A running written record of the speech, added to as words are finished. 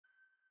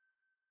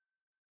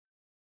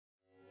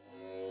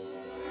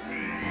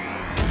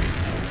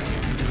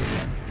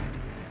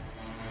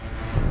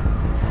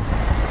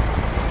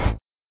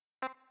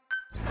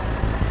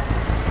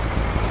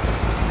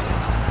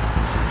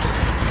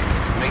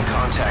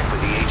contact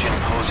with the agent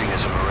posing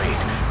as a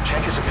Marine.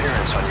 Check his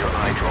appearance on your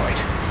iDroid.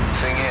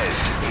 Thing is,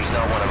 he's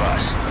not one of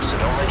us, so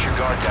don't let your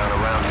guard down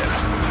around him.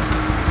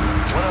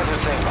 One other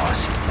thing, boss.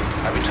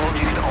 I've been told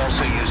you can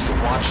also use the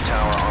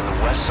watchtower on the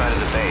west side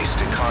of the base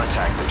to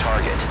contact the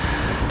target.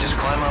 Just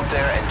climb up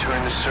there and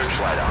turn the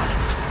searchlight on.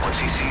 Once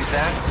he sees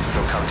that,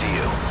 he'll come to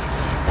you.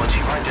 Once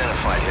you've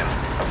identified him,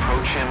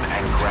 approach him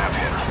and grab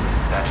him.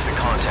 That's the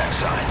contact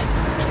sign.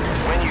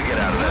 When you get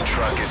out of that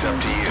truck, it's up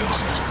to you.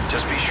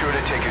 Just be sure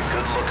to take a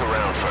good look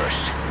around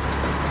first.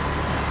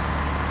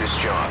 This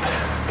job,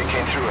 it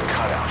came through a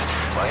cutout.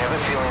 I have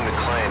a feeling the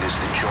client is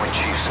the Joint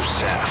Chiefs of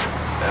Staff.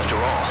 After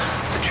all,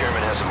 the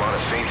chairman has a lot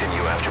of faith in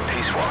you after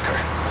Peace Walker.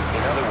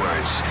 In other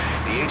words,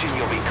 the agent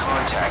you'll be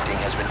contacting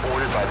has been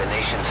ordered by the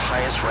nation's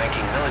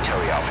highest-ranking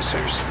military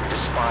officers to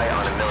spy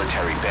on a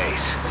military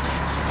base.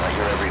 Not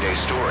your everyday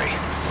story,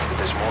 but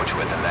there's more to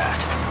it than that.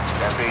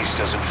 That base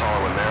doesn't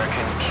follow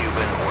American,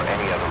 Cuban, or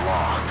any other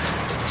law.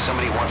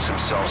 Somebody wants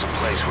themselves a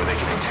place where they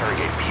can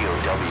interrogate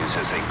POWs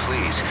as they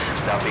please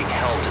without being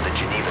held to the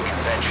Geneva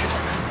Convention.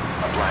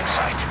 A black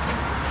site.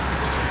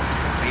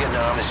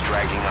 Vietnam is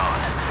dragging on.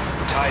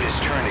 The tide has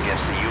turned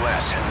against the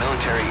U.S. and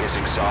military is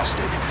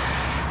exhausted.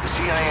 The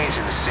CIA is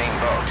in the same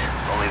boat,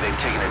 only they've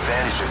taken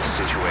advantage of the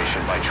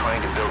situation by trying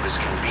to build this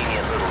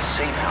convenient little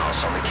safe house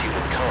on the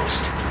Cuban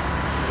coast.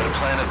 But a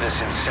plan of this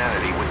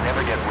insanity would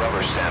never get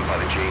rubber stamped by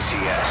the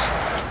JCS.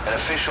 An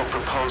official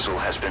proposal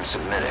has been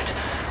submitted,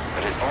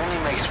 but it only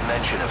makes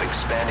mention of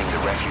expanding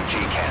the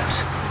refugee camps.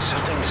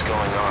 Something's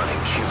going on in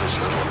Cuba's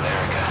little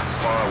America,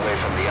 far away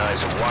from the eyes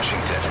of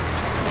Washington.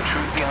 The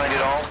truth behind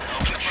it all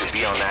should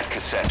be on that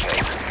cassette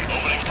tape.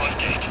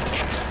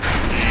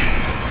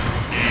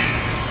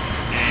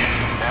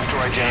 After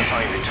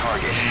identifying the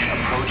target,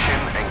 approach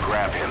him and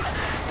grab him.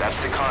 That's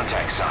the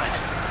contact sign.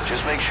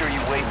 Just make sure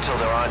you wait until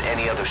there aren't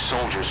any other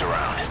soldiers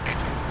around.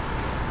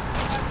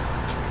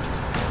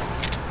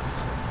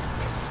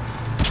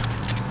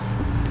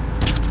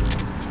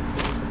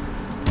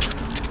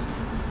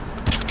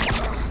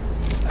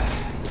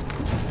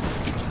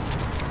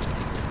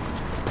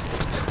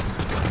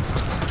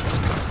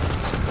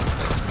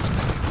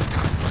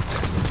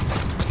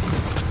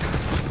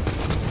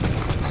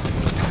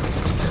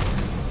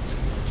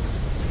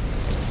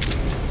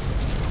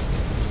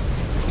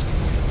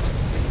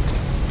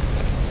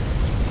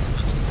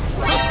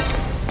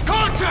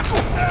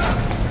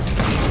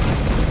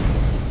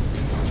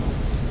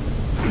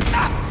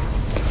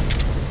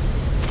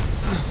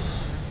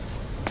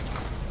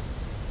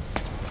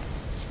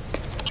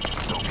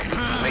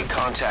 Make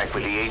contact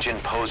with the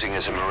agent posing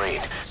as a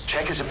Marine.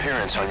 Check his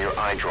appearance on your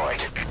iDroid.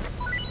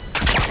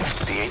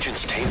 The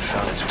agent's tape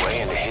found its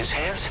way into his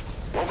hands?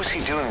 What was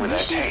he doing with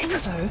that tape?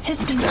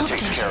 That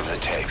takes care of the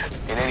tape.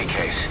 In any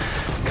case,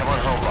 come on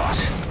home, boss.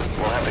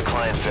 We'll have the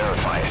client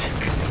verify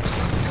it.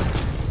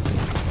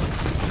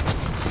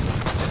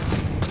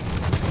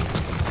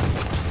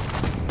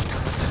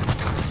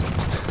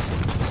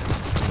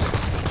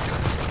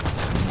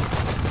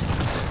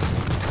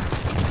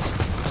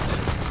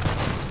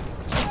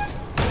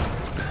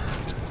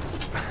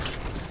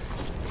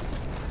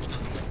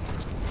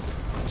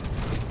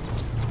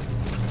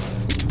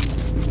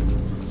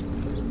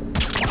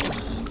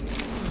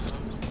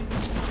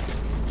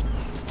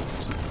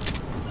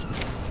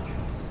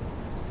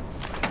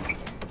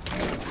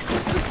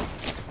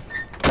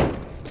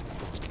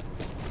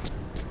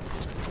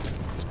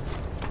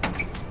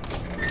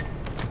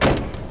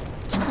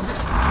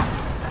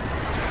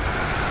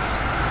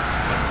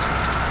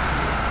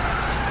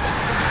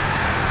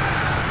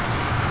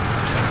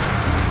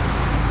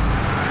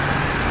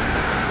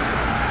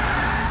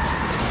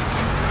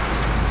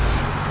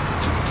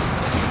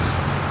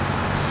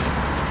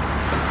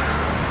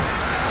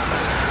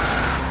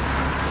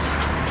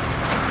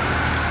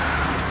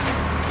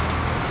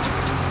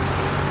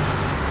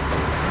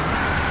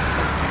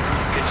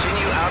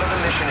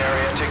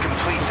 Area to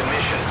complete the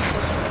mission.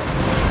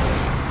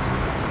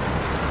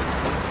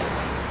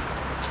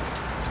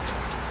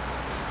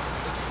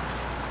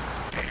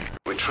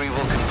 Retrieval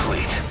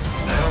complete.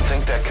 I don't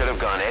think that could have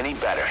gone any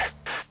better.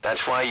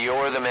 That's why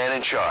you're the man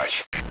in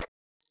charge.